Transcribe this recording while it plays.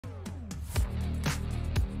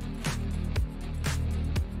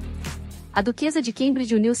A Duquesa de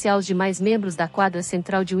Cambridge uniu-se aos demais membros da quadra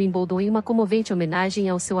central de Wimbledon em uma comovente homenagem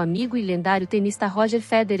ao seu amigo e lendário tenista Roger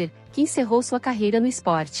Federer, que encerrou sua carreira no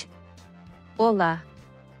esporte. Olá!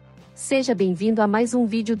 Seja bem-vindo a mais um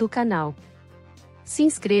vídeo do canal. Se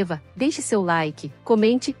inscreva, deixe seu like,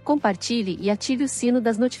 comente, compartilhe e ative o sino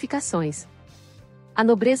das notificações. A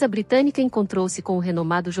nobreza britânica encontrou-se com o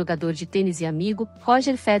renomado jogador de tênis e amigo,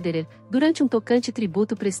 Roger Federer, durante um tocante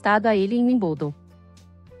tributo prestado a ele em Wimbledon.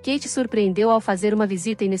 Kate surpreendeu ao fazer uma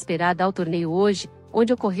visita inesperada ao torneio hoje,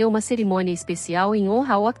 onde ocorreu uma cerimônia especial em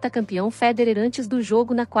honra ao octacampeão Federer antes do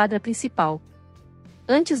jogo na quadra principal.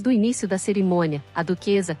 Antes do início da cerimônia, a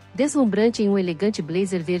duquesa, deslumbrante em um elegante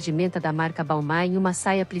blazer verde-menta da marca Balmain e uma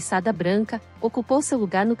saia plissada branca, ocupou seu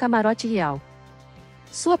lugar no camarote real.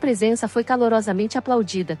 Sua presença foi calorosamente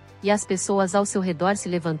aplaudida, e as pessoas ao seu redor se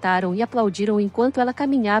levantaram e aplaudiram enquanto ela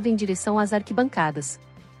caminhava em direção às arquibancadas.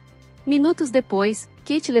 Minutos depois,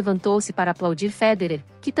 Kate levantou-se para aplaudir Federer,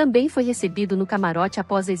 que também foi recebido no camarote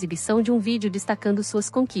após a exibição de um vídeo destacando suas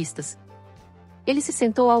conquistas. Ele se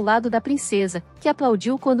sentou ao lado da princesa, que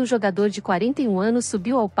aplaudiu quando o jogador de 41 anos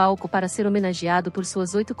subiu ao palco para ser homenageado por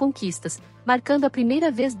suas 8 conquistas, marcando a primeira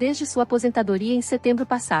vez desde sua aposentadoria em setembro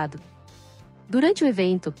passado. Durante o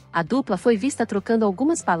evento, a dupla foi vista trocando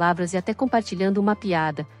algumas palavras e até compartilhando uma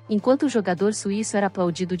piada, enquanto o jogador suíço era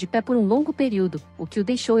aplaudido de pé por um longo período, o que o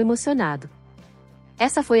deixou emocionado.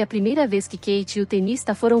 Essa foi a primeira vez que Kate e o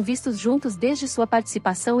tenista foram vistos juntos desde sua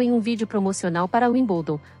participação em um vídeo promocional para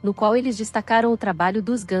Wimbledon, no qual eles destacaram o trabalho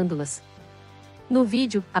dos gândulas. No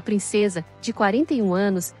vídeo, a princesa, de 41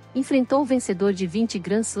 anos, enfrentou o vencedor de 20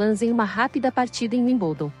 Grand Slams em uma rápida partida em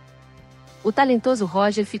Wimbledon. O talentoso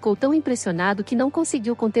Roger ficou tão impressionado que não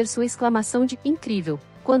conseguiu conter sua exclamação de "incrível"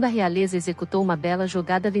 quando a realeza executou uma bela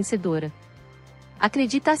jogada vencedora.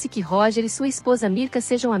 Acredita-se que Roger e sua esposa Mirka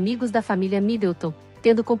sejam amigos da família Middleton,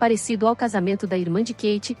 tendo comparecido ao casamento da irmã de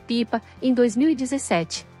Kate, Pippa, em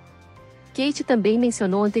 2017. Kate também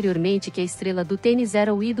mencionou anteriormente que a estrela do tênis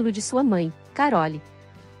era o ídolo de sua mãe, Carole.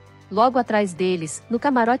 Logo atrás deles, no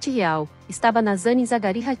camarote real, estava Nazanin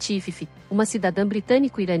Zaghari Ratcliffe, uma cidadã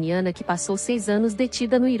britânico-iraniana que passou 6 anos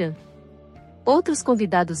detida no Irã. Outros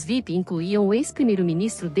convidados VIP incluíam o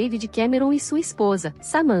ex-primeiro-ministro David Cameron e sua esposa,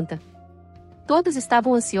 Samantha. Todos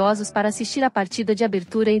estavam ansiosos para assistir à partida de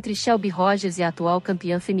abertura entre Shelby Rogers e a atual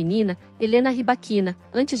campeã feminina, Helena Rybakina,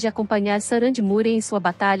 antes de acompanhar Sarandie Murray em sua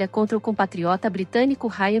batalha contra o compatriota britânico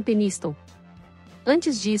Ryan Peniston.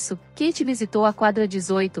 Antes disso, Kate visitou a quadra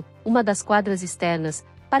 18, uma das quadras externas,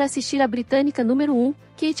 para assistir à britânica número 1,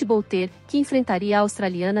 Kate Boulter, que enfrentaria a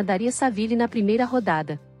australiana Daria Saville na primeira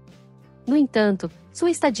rodada. No entanto,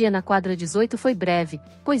 sua estadia na quadra 18 foi breve,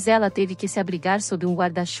 pois ela teve que se abrigar sob um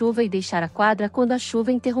guarda-chuva e deixar a quadra quando a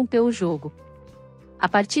chuva interrompeu o jogo. A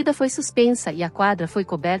partida foi suspensa e a quadra foi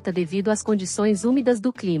coberta devido às condições úmidas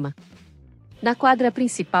do clima. Na quadra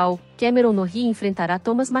principal, Cameron Norrie enfrentará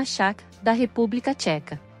Tomáš Mašák, da República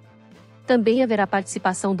Tcheca. Também haverá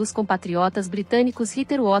participação dos compatriotas britânicos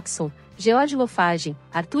Ritter Watson, George Lofagem,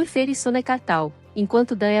 Arthur Feri e Sonny Cartal,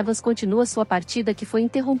 enquanto Dan Evans continua sua partida que foi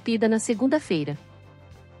interrompida na segunda-feira.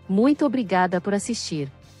 Muito obrigada por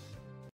assistir.